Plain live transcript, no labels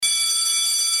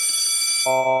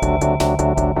And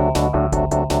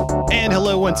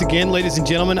hello once again, ladies and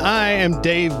gentlemen. I am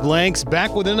Dave Blanks,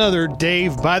 back with another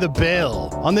Dave by the Bell.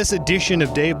 On this edition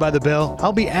of Dave by the Bell,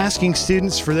 I'll be asking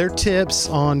students for their tips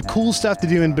on cool stuff to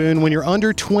do in Boone when you're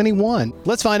under 21.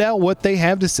 Let's find out what they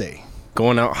have to say.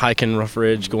 Going out hiking Rough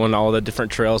Ridge, going to all the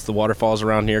different trails, the waterfalls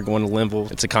around here, going to Linville.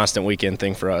 It's a constant weekend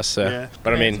thing for us. But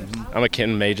I mean, I'm a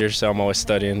Kenton major, so I'm always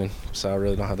studying, and so I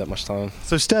really don't have that much time.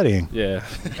 So studying. Yeah.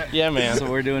 Yeah, man. That's what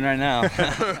we're doing right now.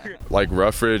 Like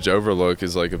Rough Ridge Overlook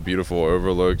is like a beautiful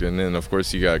overlook, and then of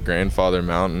course you got Grandfather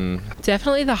Mountain.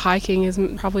 Definitely the hiking is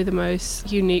probably the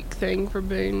most unique thing for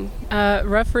Boone.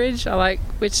 Rough Ridge, I like,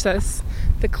 which that's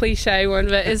the cliche one,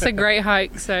 but it's a great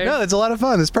hike. So No, that's a lot of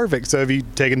fun. It's perfect. So have you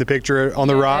taken the picture on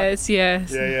the rock? Yes.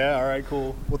 Yeah. All right,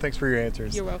 cool. Well, thanks for your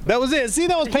answers. You're welcome. That was it. See,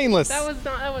 that was painless. That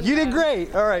was You did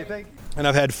great. All right, thank you. And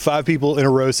I've had 5 people in a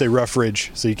row say Rough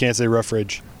Ridge, so you can't say Rough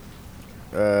Ridge.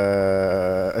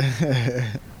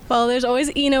 Well, there's always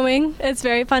Enoing. It's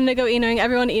very fun to go Enoing.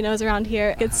 Everyone Enos around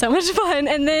here. It's so much fun.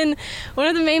 And then one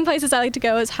of the main places I like to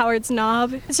go is Howard's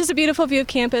Knob. It's just a beautiful view of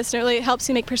campus, and it really helps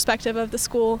you make perspective of the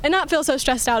school and not feel so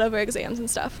stressed out over exams and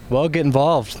stuff. Well, get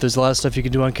involved. There's a lot of stuff you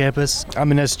can do on campus.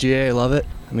 I'm an SGA. I love it.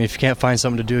 I mean, if you can't find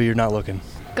something to do, you're not looking.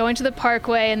 Going to the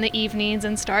Parkway in the evenings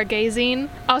and stargazing.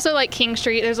 Also like King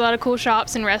Street, there's a lot of cool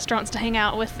shops and restaurants to hang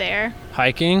out with there.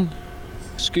 Hiking,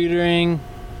 scootering.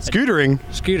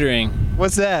 Scootering?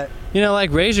 What's that? You know,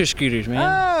 like razor scooters, man.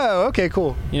 Oh, okay,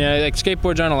 cool. You know, like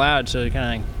skateboards aren't allowed, so you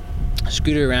kind of like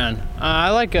scooter around.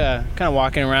 I like kind of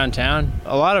walking around town.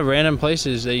 A lot of random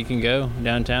places that you can go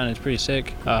downtown. It's pretty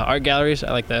sick. Art galleries,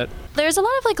 I like that. There's a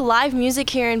lot of live music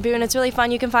here in Boone. It's really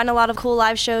fun. You can find a lot of cool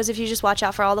live shows if you just watch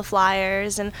out for all the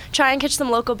flyers and try and catch some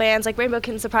local bands. Like Rainbow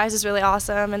Kitten Surprise is really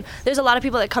awesome, and there's a lot of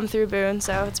people that come through Boone,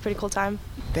 so it's a pretty cool time.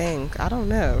 Dang, I don't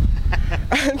know.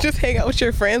 Just hang out with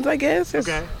your friends, I guess.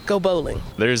 Okay. Go bowling.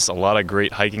 There's a lot of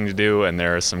great hiking to do, and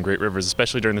there are some great rivers,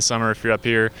 especially during the summer if you're up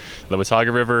here. The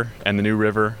Watauga River and the New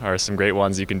River are some great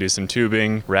ones. You can do some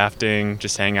tubing, rafting,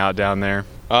 just hang out down there.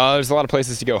 There's a lot of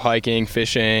places to go hiking,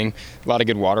 fishing, a lot of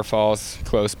good waterfalls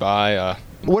close by.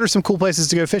 What are some cool places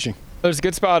to go fishing? There's a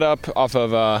good spot up off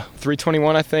of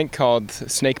 321, I think, called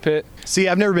Snake Pit. See,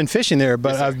 I've never been fishing there,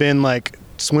 but I've been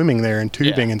swimming there and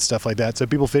tubing and stuff like that. So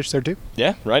people fish there too?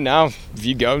 Yeah, right now, if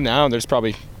you go now, there's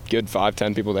probably good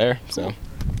 5-10 people there. So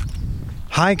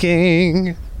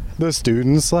hiking. The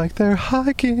students like their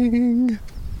hiking.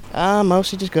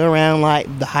 Mostly just go around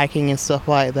the hiking and stuff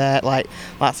like that.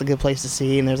 Lots of good places to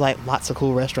see, and there's lots of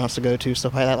cool restaurants to go to,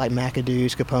 stuff like that, like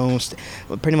McAdoo's, Capone's,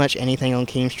 pretty much anything on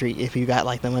King Street if you got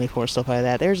the money for it, stuff like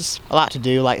that. There's a lot to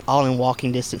do, all in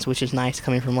walking distance, which is nice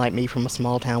coming from me from a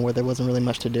small town where there wasn't really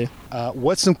much to do.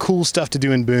 What's some cool stuff to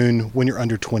do in Boone when you're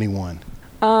under 21?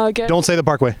 Don't say the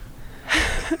Parkway.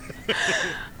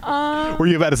 Were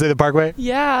you about to say the Parkway?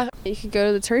 Yeah. You could go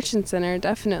to the Turchin Center,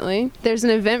 definitely. There's an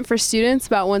event for students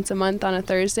about once a month on a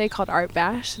Thursday called Art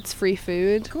Bash. It's free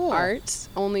food, art,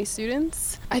 only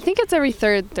students. I think it's every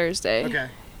third Thursday. Okay.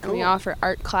 And we offer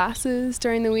art classes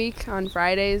during the week. On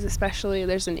Fridays especially,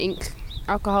 there's an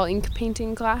alcohol ink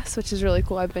painting class, which is really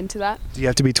cool. I've been to that. Do you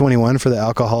have to be 21 for the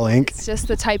alcohol ink? It's just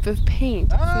the type of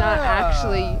paint. It's not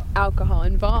actually alcohol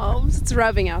involved. It's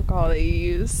rubbing alcohol that you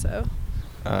use, so.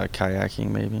 Kayaking,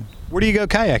 maybe. Where do you go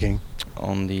kayaking?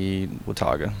 On the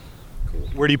Watauga. Cool.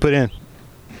 Where do you put in?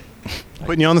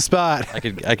 Putting you on the spot. I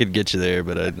could get you there,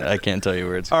 but I can't tell you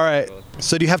where it's. All right.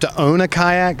 So do you have to own a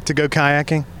kayak to go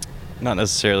kayaking? Not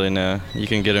necessarily, no. You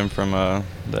can get them from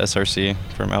the SRC,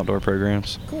 from outdoor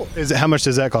programs. Cool. How much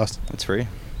does that cost? It's free.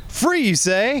 Free, you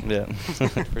say? Yeah,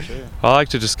 for sure. I like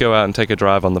to just go out and take a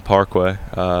drive on the Parkway.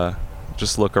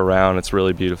 Just look around. It's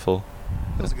really beautiful.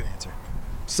 That was a good answer.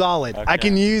 Solid. Okay. I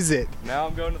can use it. Now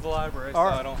I'm going to the library so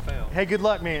I don't fail. Hey, good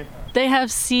luck, man. They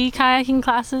have sea kayaking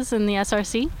classes in the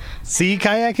SRC. Sea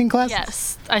kayaking classes?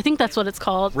 Yes, I think that's what it's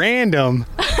called. Random.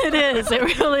 It is.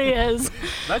 It really is.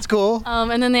 That's cool.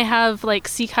 And then they have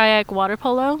sea kayak water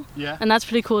polo. Yeah. And that's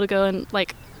pretty cool to go and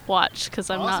watch because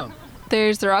I'm not.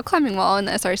 There's the rock climbing wall in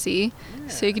the SRC,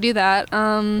 so you could do that.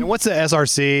 And what's the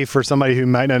SRC for somebody who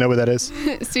might not know what that is?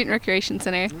 Student Recreation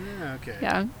Center. Yeah, okay.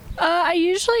 Yeah. I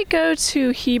usually go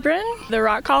to Hebron, the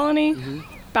rock colony,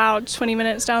 about 20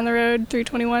 minutes down the road,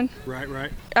 321.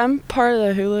 Right. I'm part of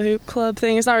the hula hoop club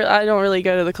thing. It's not. I don't really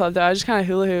go to the club though. I just kind of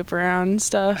hula hoop around and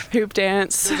stuff, hoop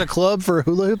dance. There's a club for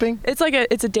hula hooping? It's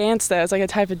a dance though. It's like a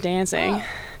type of dancing. Oh.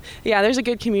 Yeah, there's a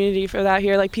good community for that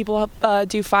here. People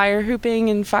do fire hooping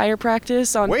and fire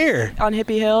practice on where? On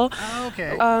Hippie Hill. Oh,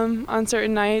 okay. On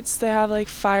certain nights they have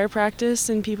fire practice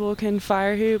and people can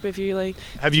fire hoop if you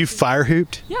Have you fire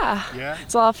hooped? Yeah. Yeah.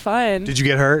 It's a lot of fun. Did you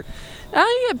get hurt?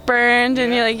 Oh, you get burned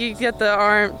and you get the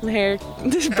arm hair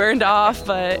burned off,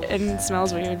 and it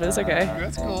smells weird, but it's okay.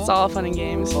 That's cool. It's all fun and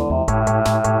games. So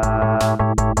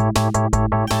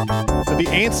the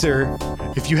answer,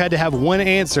 if you had to have one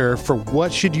answer for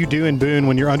what should you do in Boone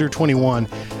when you're under 21,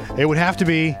 it would have to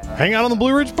be hang out on the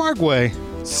Blue Ridge Parkway.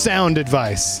 Sound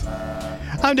advice.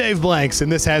 I'm Dave Blanks,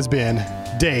 and this has been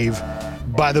Dave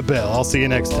by the Bell. I'll see you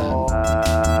next time.